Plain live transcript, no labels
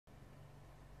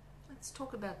Let's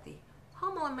talk about the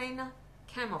Homalomena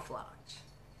camouflage.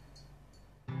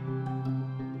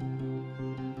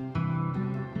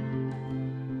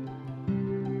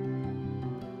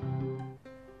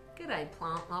 G'day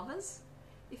plant lovers.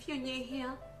 If you're new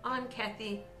here, I'm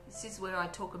Kathy. This is where I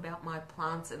talk about my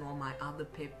plants and all my other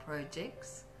pet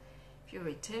projects. If you're a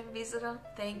return visitor,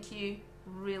 thank you.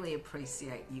 Really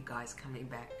appreciate you guys coming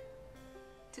back.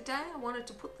 Today I wanted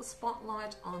to put the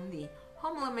spotlight on the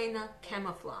Homalomena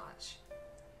camouflage.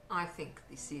 I think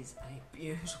this is a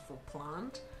beautiful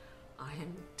plant. I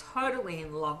am totally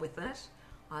in love with it.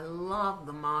 I love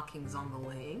the markings on the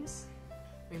leaves.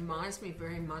 Reminds me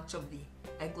very much of the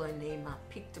Aglonema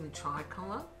pictum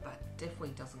tricolor, but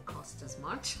definitely doesn't cost as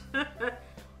much.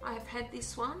 I have had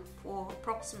this one for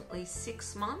approximately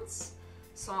 6 months,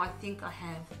 so I think I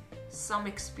have some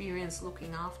experience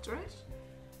looking after it.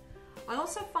 I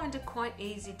also find it quite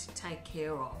easy to take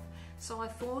care of, so I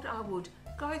thought I would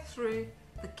go through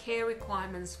the care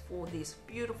requirements for this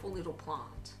beautiful little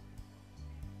plant.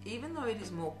 Even though it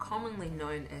is more commonly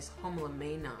known as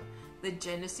Homalomena, the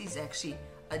genus is actually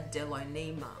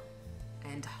Adelonema,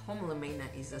 and Homalomena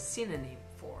is a synonym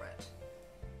for it.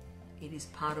 It is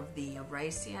part of the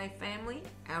Araceae family,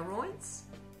 aroids,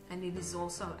 and it is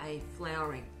also a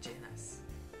flowering genus.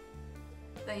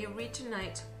 They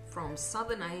originate from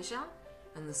Southern Asia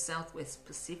and the Southwest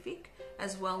Pacific,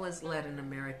 as well as Latin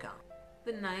America.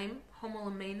 The name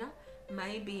Homalomena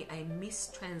may be a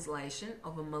mistranslation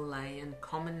of a Malayan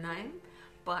common name,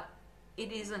 but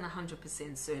it isn't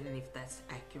 100% certain if that's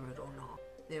accurate or not.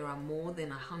 There are more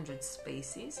than 100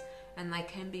 species, and they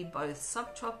can be both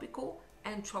subtropical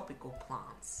and tropical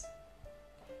plants.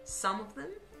 Some of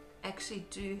them actually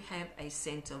do have a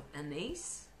scent of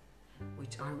anise,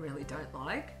 which I really don't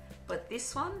like, but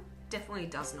this one definitely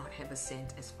does not have a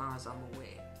scent as far as I'm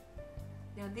aware.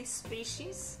 Now this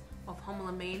species of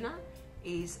Homalomena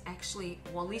is actually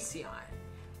wallisii,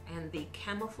 and the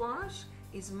camouflage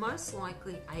is most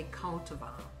likely a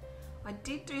cultivar. I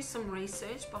did do some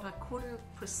research, but I couldn't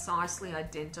precisely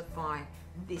identify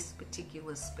this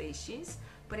particular species,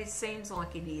 but it seems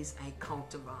like it is a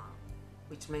cultivar,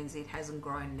 which means it hasn't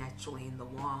grown naturally in the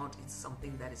wild. It's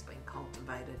something that has been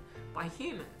cultivated by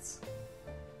humans.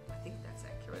 I think that's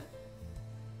accurate.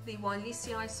 The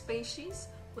wallisii species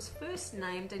was first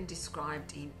named and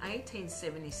described in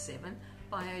 1877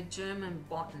 by a German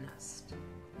botanist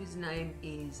whose name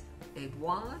is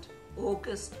Eduard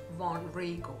August von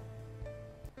Marigold.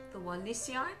 The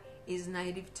wallisii is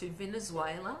native to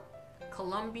Venezuela,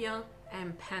 Colombia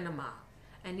and Panama,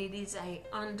 and it is an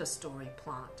understory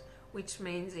plant, which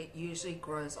means it usually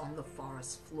grows on the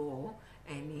forest floor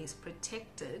and is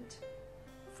protected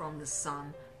from the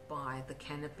sun by the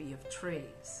canopy of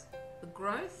trees. The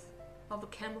growth of a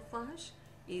camouflage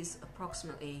is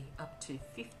approximately up to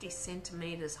 50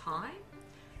 centimeters high,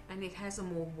 and it has a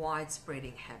more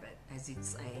widespreading habit as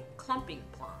it's a clumping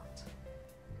plant.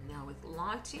 Now with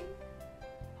lighting,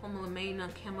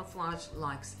 Homalomena camouflage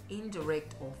likes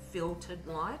indirect or filtered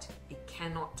light. It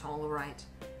cannot tolerate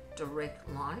direct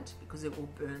light because it will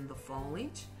burn the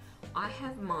foliage. I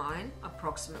have mine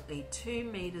approximately 2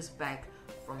 meters back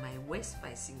from a west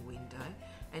facing window,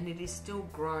 and it is still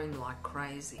growing like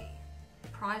crazy.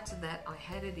 Prior to that, I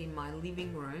had it in my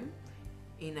living room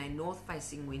in a north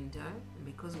facing window, and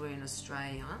because we're in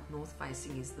Australia, north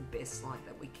facing is the best light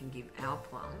that we can give our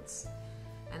plants,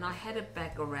 and I had it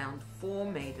back around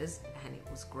 4 meters and it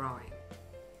was growing.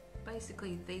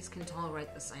 Basically, these can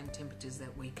tolerate the same temperatures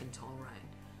that we can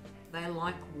tolerate. They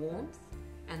like warmth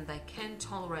and they can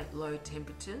tolerate low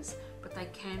temperatures, but they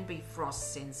can be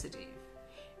frost sensitive.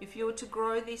 If you were to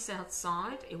grow this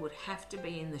outside, it would have to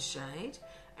be in the shade,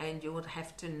 and you would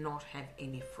have to not have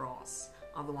any frost,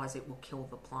 otherwise it will kill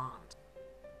the plant.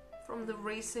 From the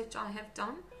research I have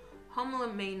done,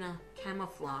 Homalomena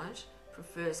camouflage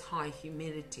prefers high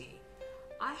humidity.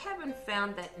 I haven't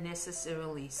found that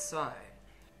necessarily so.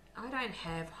 I don't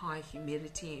have high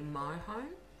humidity in my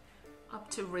home.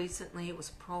 Up to recently it was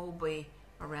probably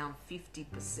around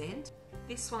 50%.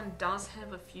 This one does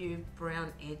have a few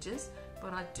brown edges,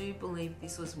 but I do believe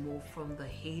this was more from the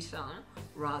heater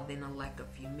rather than a lack of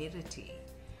humidity.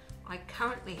 I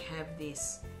currently have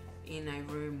this in a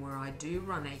room where I do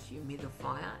run a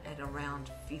humidifier at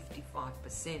around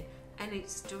 55%, and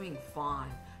it's doing fine.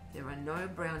 There are no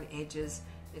brown edges.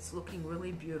 It's looking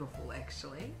really beautiful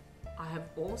actually. I have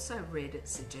also read it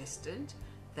suggested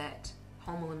that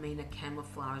Homalomena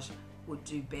camouflage would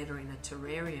do better in a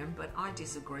terrarium, but I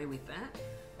disagree with that.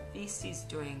 This is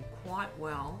doing quite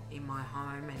well in my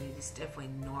home, and it is definitely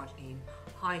not in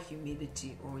high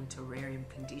humidity or in terrarium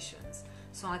conditions.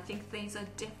 So I think these are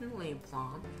definitely a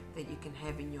plant that you can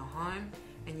have in your home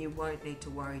and you won't need to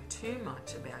worry too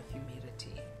much about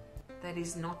humidity. That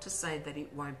is not to say that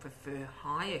it won't prefer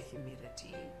higher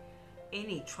humidity.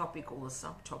 Any tropical or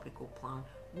subtropical plant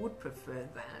would prefer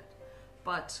that,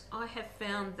 but I have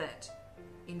found that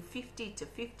in 50 to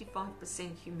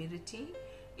 55% humidity,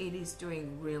 it is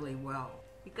doing really well.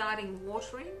 Regarding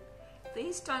watering,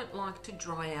 these don't like to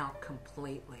dry out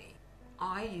completely.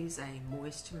 I use a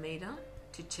moisture meter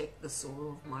to check the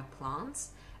soil of my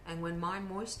plants, and when my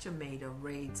moisture meter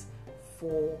reads 4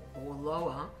 or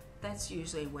lower, that's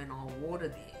usually when I'll water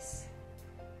this.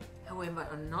 However,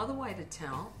 another way to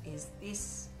tell is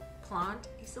this plant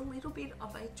is a little bit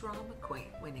of a drama queen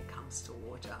when it comes to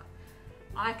water.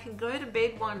 I can go to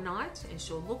bed one night and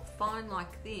she'll look fine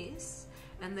like this,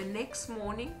 and the next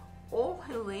morning all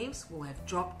her leaves will have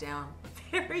dropped down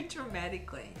very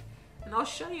dramatically. And I'll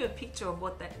show you a picture of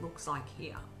what that looks like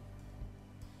here.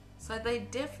 So they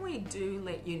definitely do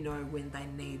let you know when they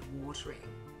need watering.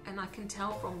 And I can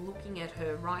tell from looking at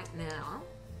her right now,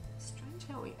 strange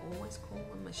how we always call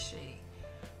them a she,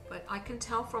 but I can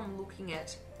tell from looking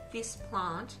at this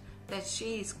plant that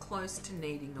she is close to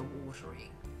needing a watering.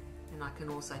 And I can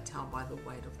also tell by the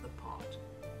weight of the pot.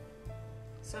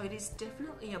 So it is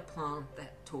definitely a plant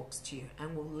that talks to you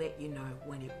and will let you know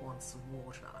when it wants some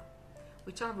water,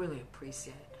 which I really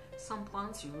appreciate. Some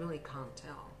plants you really can't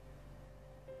tell.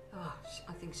 Oh,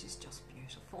 I think she's just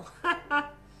beautiful.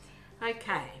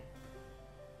 Okay.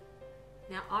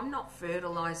 Now I'm not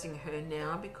fertilizing her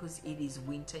now because it is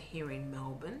winter here in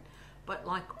Melbourne, but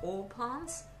like all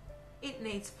plants, it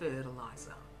needs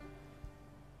fertilizer.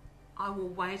 I will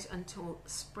wait until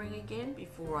spring again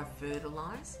before I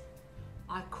fertilize.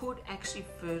 I could actually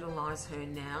fertilize her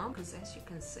now because, as you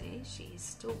can see, she is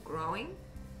still growing.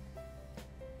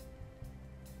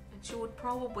 And she would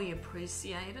probably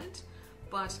appreciate it,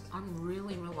 but I'm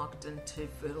really reluctant to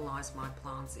fertilize my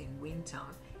plants in winter,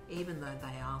 even though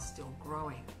they are still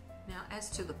growing. Now, as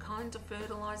to the kind of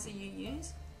fertilizer you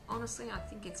use, honestly, I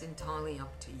think it's entirely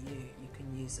up to you. You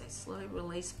can use a slow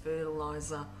release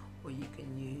fertilizer, or you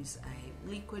can use a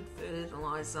liquid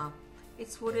fertilizer.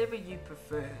 It's whatever you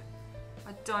prefer.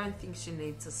 I don't think she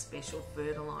needs a special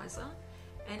fertilizer.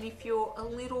 And if you're a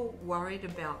little worried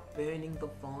about burning the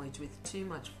foliage with too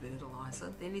much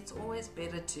fertilizer, then it's always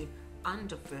better to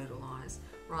under-fertilize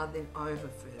rather than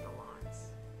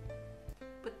over-fertilize.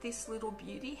 But this little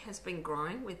beauty has been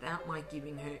growing without my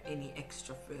giving her any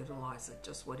extra fertilizer,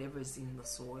 just whatever is in the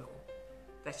soil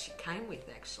that she came with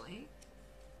actually.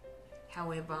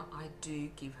 However, I do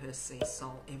give her sea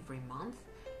salt every month,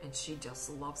 and she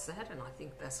just loves that, and I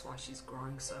think that's why she's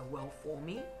growing so well for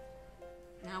me.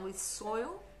 Now with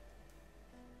soil,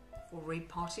 for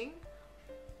repotting,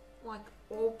 like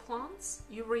all plants,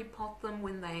 you repot them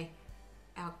when they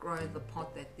outgrow the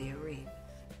pot that they're in.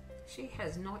 She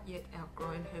has not yet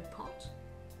outgrown her pot,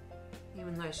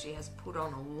 even though she has put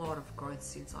on a lot of growth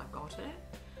since I got her.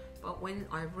 But when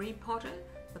I repot her,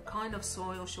 the kind of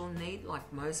soil she'll need,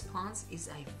 like most plants, is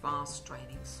a fast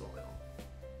draining soil.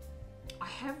 I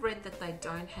have read that they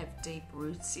don't have deep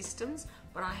root systems,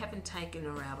 but I haven't taken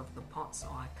her out of the pot, so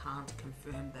I can't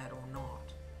confirm that or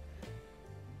not.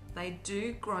 They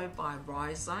do grow by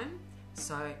rhizome,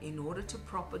 so in order to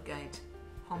propagate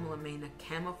Homalomena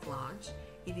camouflage,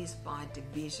 it is by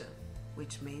division,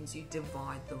 which means you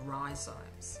divide the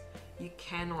rhizomes. You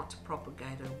cannot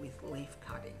propagate her with leaf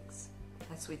cuttings.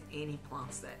 That's with any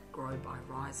plants that grow by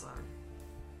rhizome.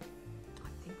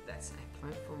 I think that's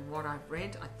accurate. From what I've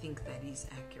read, I think that is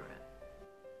accurate.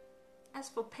 As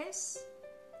for pests,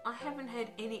 I haven't had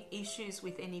any issues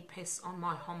with any pests on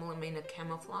my Homalomena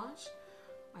camouflage.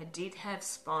 I did have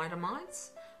spider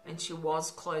mites, and she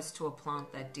was close to a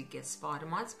plant that did get spider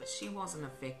mites, but she wasn't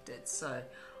affected. So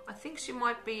I think she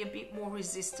might be a bit more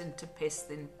resistant to pests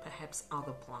than perhaps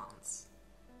other plants.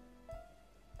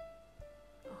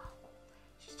 Oh,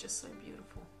 she's just so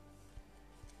beautiful.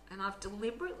 And I've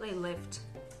deliberately left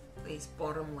these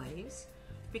bottom leaves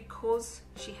because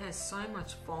she has so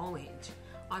much foliage.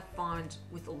 I find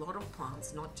with a lot of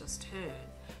plants, not just her,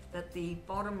 that the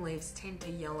bottom leaves tend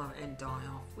to yellow and die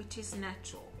off, which is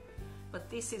natural. But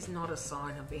this is not a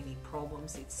sign of any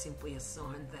problems. It's simply a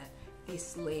sign that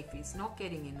this leaf is not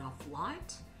getting enough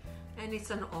light, and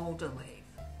it's an older leaf.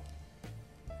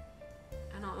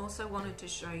 And I also wanted to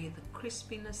show you the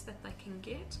crispiness that they can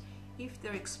get if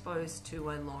they're exposed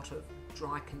to a lot of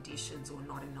dry conditions or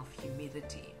not enough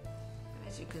humidity.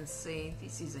 As you can see,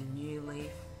 this is a new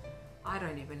leaf. I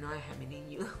don't even know how many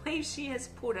new leaves she has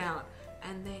put out,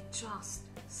 and they're just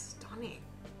stunning,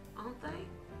 aren't they?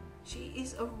 She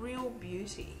is a real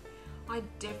beauty. I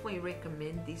definitely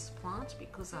recommend this plant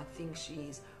because I think she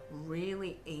is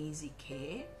really easy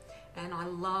care, and I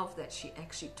love that she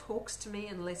actually talks to me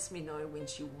and lets me know when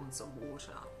she wants a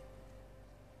water.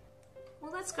 Well,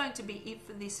 that's going to be it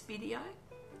for this video.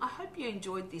 I hope you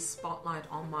enjoyed this spotlight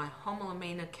on my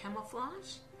Homalomena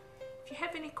camouflage. If you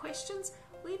have any questions,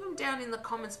 leave them down in the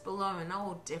comments below and I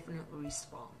will definitely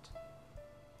respond.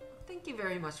 Thank you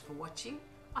very much for watching.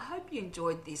 I hope you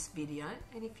enjoyed this video,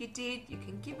 and if you did, you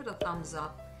can give it a thumbs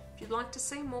up. If you'd like to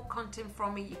see more content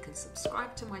from me, you can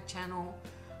subscribe to my channel.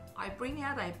 I bring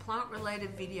out a plant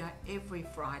related video every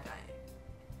Friday.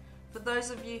 For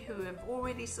those of you who have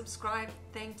already subscribed,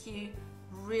 thank you.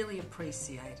 Really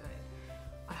appreciate it.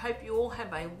 I hope you all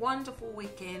have a wonderful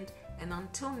weekend, and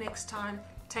until next time,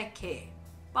 take care.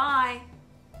 Bye.